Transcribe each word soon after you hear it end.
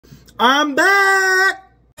I'm back!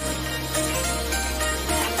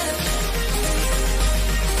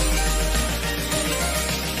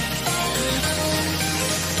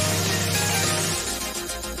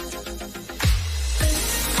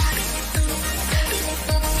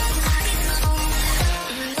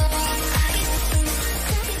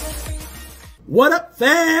 What up,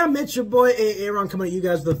 fam? It's your boy Aaron coming at you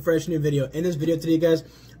guys with a fresh new video. In this video today, guys,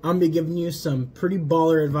 I'm gonna be giving you some pretty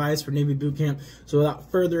baller advice for Navy boot camp. So without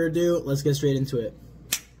further ado, let's get straight into it.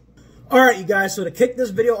 Alright, you guys, so to kick this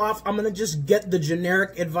video off, I'm gonna just get the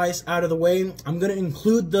generic advice out of the way. I'm gonna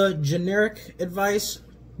include the generic advice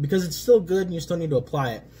because it's still good and you still need to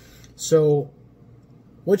apply it. So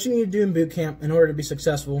what you need to do in boot camp in order to be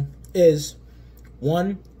successful is,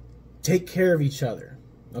 one, take care of each other.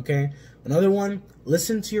 Okay? Another one,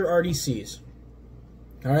 listen to your RDCs.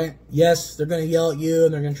 Alright? Yes, they're going to yell at you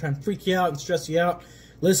and they're going to try and freak you out and stress you out.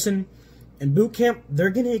 Listen, in boot camp,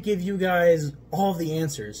 they're going to give you guys all the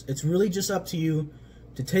answers. It's really just up to you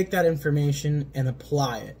to take that information and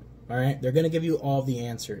apply it. Alright? They're going to give you all the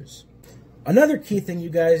answers. Another key thing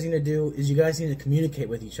you guys need to do is you guys need to communicate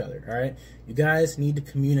with each other. Alright? You guys need to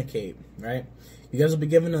communicate. Right? You guys will be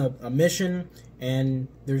given a mission, and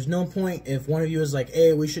there's no point if one of you is like,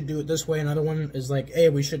 hey, we should do it this way, another one is like, hey,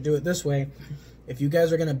 we should do it this way. If you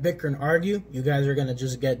guys are going to bicker and argue, you guys are going to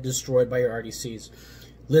just get destroyed by your RDCs.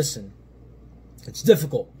 Listen, it's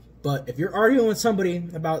difficult, but if you're arguing with somebody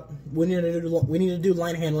about we need to do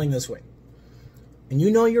line handling this way, and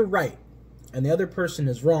you know you're right, and the other person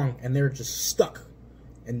is wrong, and they're just stuck,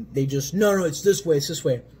 and they just, no, it's this way, it's this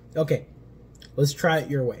way. Okay, let's try it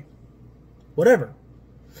your way. Whatever.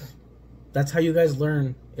 That's how you guys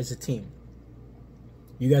learn as a team.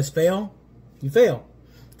 You guys fail, you fail.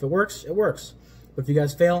 If it works, it works. But if you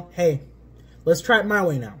guys fail, hey, let's try it my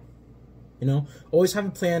way now. You know, always have a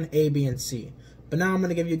plan A, B, and C. But now I'm going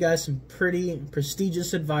to give you guys some pretty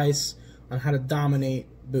prestigious advice on how to dominate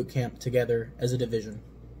boot camp together as a division.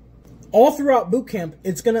 All throughout boot camp,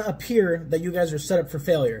 it's going to appear that you guys are set up for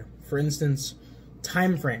failure. For instance,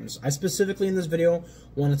 time frames. I specifically in this video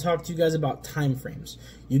want to talk to you guys about time frames.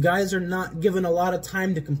 You guys are not given a lot of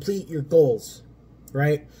time to complete your goals,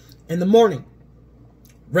 right? In the morning,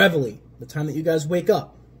 reveille, the time that you guys wake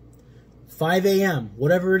up, 5 a.m.,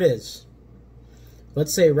 whatever it is.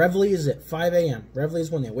 Let's say reveille is at 5 a.m. Reveille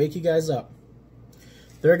is when they wake you guys up.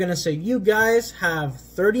 They're going to say, you guys have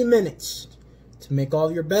 30 minutes to make all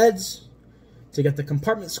of your beds, to get the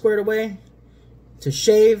compartment squared away, to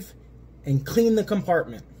shave, and clean the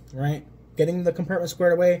compartment, right? Getting the compartment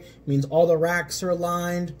squared away means all the racks are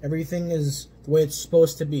aligned, everything is the way it's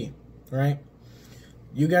supposed to be, right?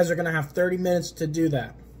 You guys are going to have 30 minutes to do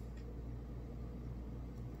that.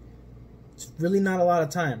 It's really not a lot of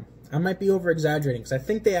time. I might be over-exaggerating because I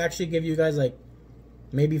think they actually give you guys like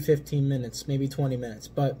maybe 15 minutes, maybe 20 minutes.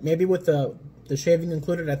 But maybe with the shaving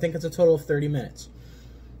included, I think it's a total of 30 minutes.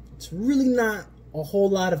 It's really not a whole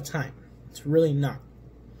lot of time. It's really not.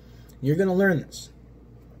 You're going to learn this.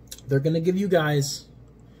 They're going to give you guys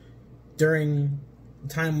during the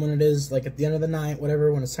time when it is like at the end of the night,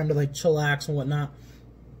 whatever, when it's time to like chillax and whatnot,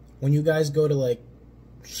 when you guys go to like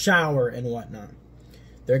shower and whatnot,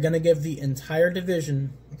 they're going to give the entire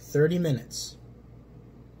division 30 minutes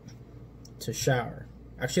to shower.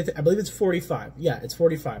 Actually, I believe it's 45. Yeah, it's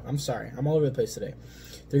 45. I'm sorry. I'm all over the place today.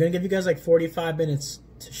 They're going to give you guys like 45 minutes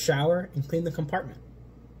to shower and clean the compartment.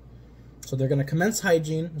 So they're going to commence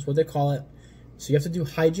hygiene, is what they call it. So you have to do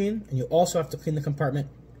hygiene, and you also have to clean the compartment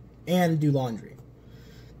and do laundry.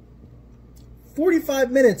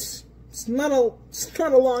 45 minutes. It's not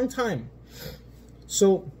a long time.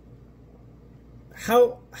 So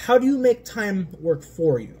how do you make time work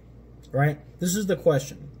for you, right? This is the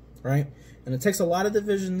question, right? And it takes a lot of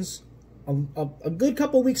divisions, a good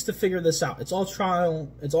couple weeks to figure this out. It's all trial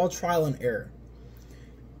and error.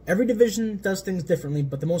 Every division does things differently,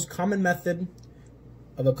 but the most common method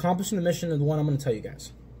of accomplishing the mission is the one I'm going to tell you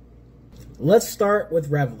guys. Let's start with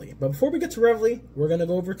reveille. But before we get to reveille, we're going to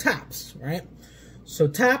go over taps, right? So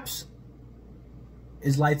taps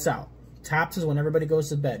is lights out. Taps is when everybody goes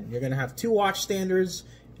to bed. You're going to have 2 watch standards,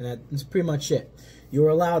 and that's pretty much it. You're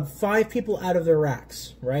allowed 5 people out of their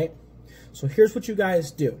racks, right? So here's what you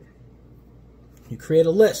guys do. You create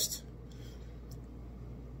a list.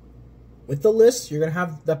 With the list, you're going to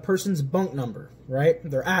have that person's bunk number, right?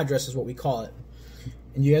 Their address is what we call it.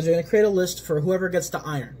 And you guys are going to create a list for whoever gets to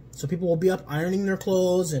iron. So people will be up ironing their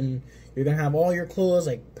clothes, and you're going to have all your clothes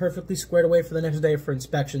like perfectly squared away for the next day for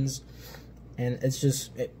inspections. And it's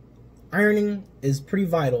just, ironing is pretty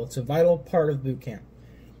vital. It's a vital part of boot camp.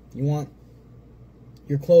 You want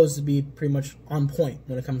your clothes to be pretty much on point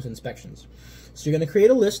when it comes to inspections. So you're going to create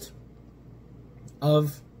a list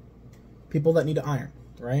of people that need to iron,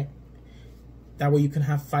 right? That way you can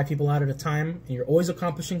have 5 people out at a time, and you're always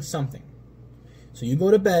accomplishing something. So you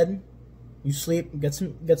go to bed, you sleep, get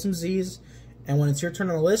some Z's, and when it's your turn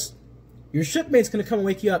on the list, your shipmate's gonna come and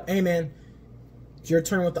wake you up. Hey man, it's your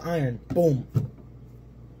turn with the iron. Boom.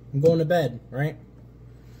 I'm going to bed, right?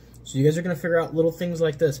 So you guys are gonna figure out little things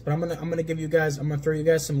like this, but I'm gonna throw you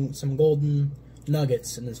guys some golden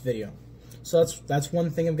nuggets in this video. So that's one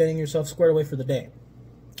thing of getting yourself squared away for the day.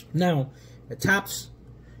 Now, at TAPS,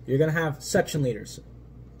 you're gonna have section leaders.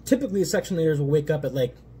 Typically, section leaders will wake up at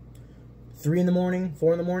like 3 in the morning,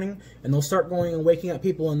 4 in the morning, and they'll start going and waking up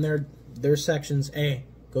people in their sections. Hey,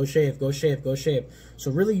 go shave, go shave, go shave.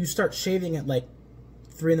 So really, you start shaving at like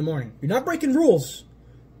 3 in the morning. You're not breaking rules.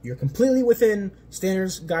 You're completely within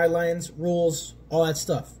standards, guidelines, rules, all that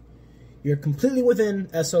stuff. You're completely within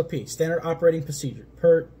SOP, standard operating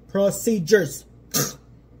procedures.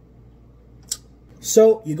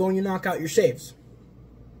 So you go and you knock out your shaves.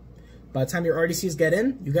 By the time your RDCs get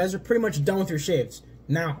in, you guys are pretty much done with your shaves.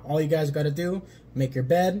 Now, all you guys got to do, make your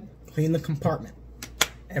bed, clean the compartment.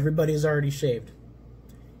 Everybody is already shaved.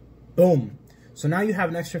 Boom. So now you have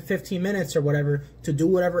an extra 15 minutes or whatever to do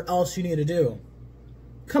whatever else you need to do.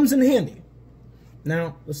 Comes in handy.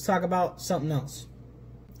 Now, let's talk about something else.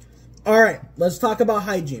 Alright, let's talk about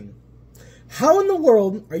hygiene. How in the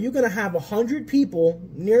world are you going to have 100 people,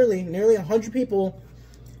 nearly 100 people,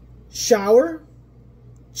 shower,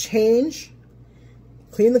 change,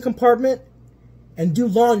 clean the compartment, and do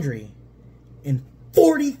laundry in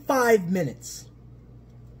 45 minutes?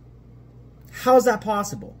 How is that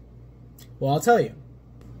possible? Well, I'll tell you.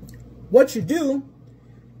 What you do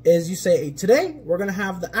is you say, hey, today we're going to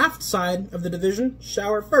have the aft side of the division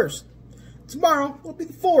shower first. Tomorrow will be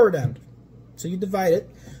the forward end. So you divide it.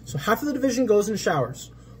 So half of the division goes in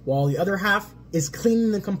showers, while the other half is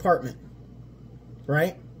cleaning the compartment.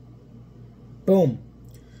 Right? Boom.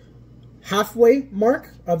 Halfway mark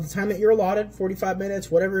of the time that you're allotted, 45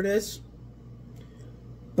 minutes, whatever it is.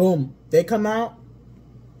 Boom. They come out.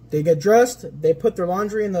 They get dressed. They put their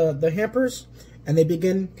laundry in the hampers, and they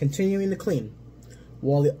begin continuing to clean,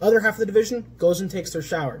 while the other half of the division goes and takes their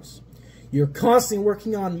showers. You're constantly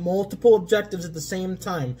working on multiple objectives at the same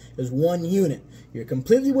time as one unit. You're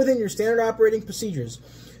completely within your standard operating procedures.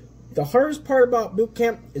 The hardest part about boot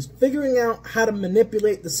camp is figuring out how to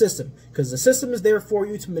manipulate the system, because the system is there for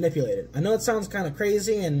you to manipulate it. I know it sounds kind of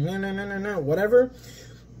crazy and whatever.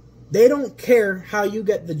 They don't care how you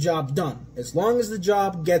get the job done, as long as the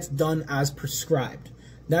job gets done as prescribed.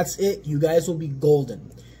 That's it. You guys will be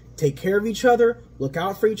golden. Take care of each other, look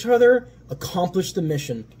out for each other, accomplish the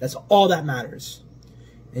mission. That's all that matters.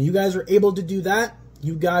 And you guys are able to do that,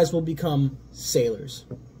 you guys will become sailors.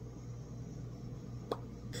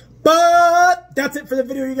 But that's it for the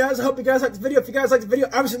video, you guys. I hope you guys liked the video. If you guys liked the video,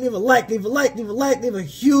 obviously leave a like, leave a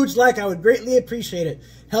huge like. I would greatly appreciate it.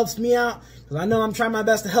 Helps me out, because I know I'm trying my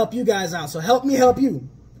best to help you guys out. So help me help you.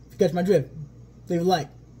 If you catch my drift, leave a like.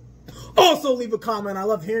 Also, leave a comment. I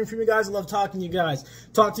love hearing from you guys. I love talking to you guys.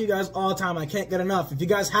 Talk to you guys all the time. I can't get enough. If you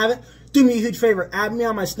guys haven't, do me a huge favor. Add me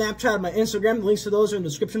on my Snapchat and my Instagram. The links to those are in the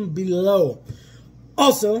description below.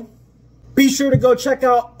 Also, be sure to go check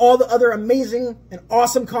out all the other amazing and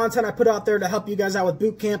awesome content I put out there to help you guys out with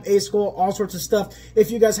boot camp, A school, all sorts of stuff,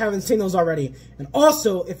 if you guys haven't seen those already. And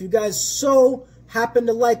also, if you guys so happen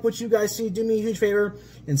to like what you guys see, do me a huge favor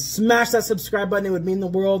and smash that subscribe button. It would mean the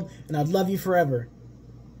world, and I'd love you forever.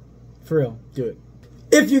 For real, do it.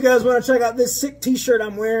 If you guys want to check out this sick t-shirt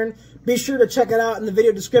I'm wearing, be sure to check it out in the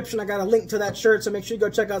video description. I got a link to that shirt, so make sure you go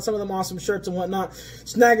check out some of them awesome shirts and whatnot.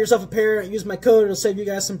 Snag yourself a pair, use my code, it'll save you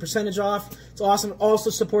guys some percentage off. It's awesome. It also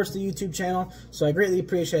supports the YouTube channel, so I greatly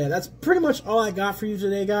appreciate it. That's pretty much all I got for you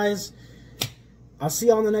today, guys. I'll see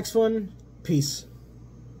you on the next one. Peace.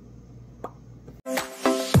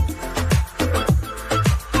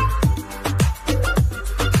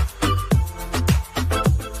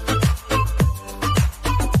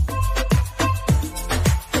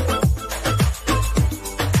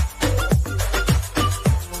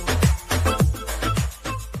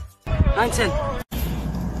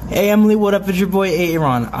 Hey Emily, what up? It's your boy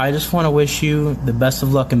Aaron. I just want to wish you the best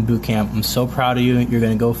of luck in boot camp. I'm so proud of you. You're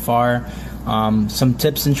going to go far. Some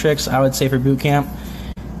tips and tricks I would say for boot camp: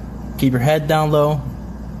 keep your head down low,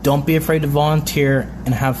 don't be afraid to volunteer,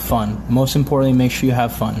 and have fun. Most importantly, make sure you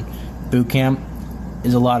have fun. Boot camp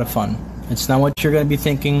is a lot of fun. It's not what you're going to be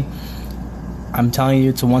thinking. I'm telling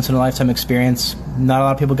you, it's a once-in-a-lifetime experience. Not a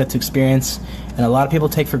lot of people get to experience, and a lot of people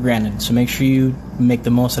take for granted. So make sure you make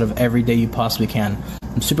the most out of every day you possibly can.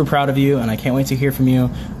 I'm super proud of you, and I can't wait to hear from you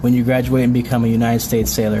when you graduate and become a United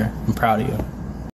States sailor. I'm proud of you.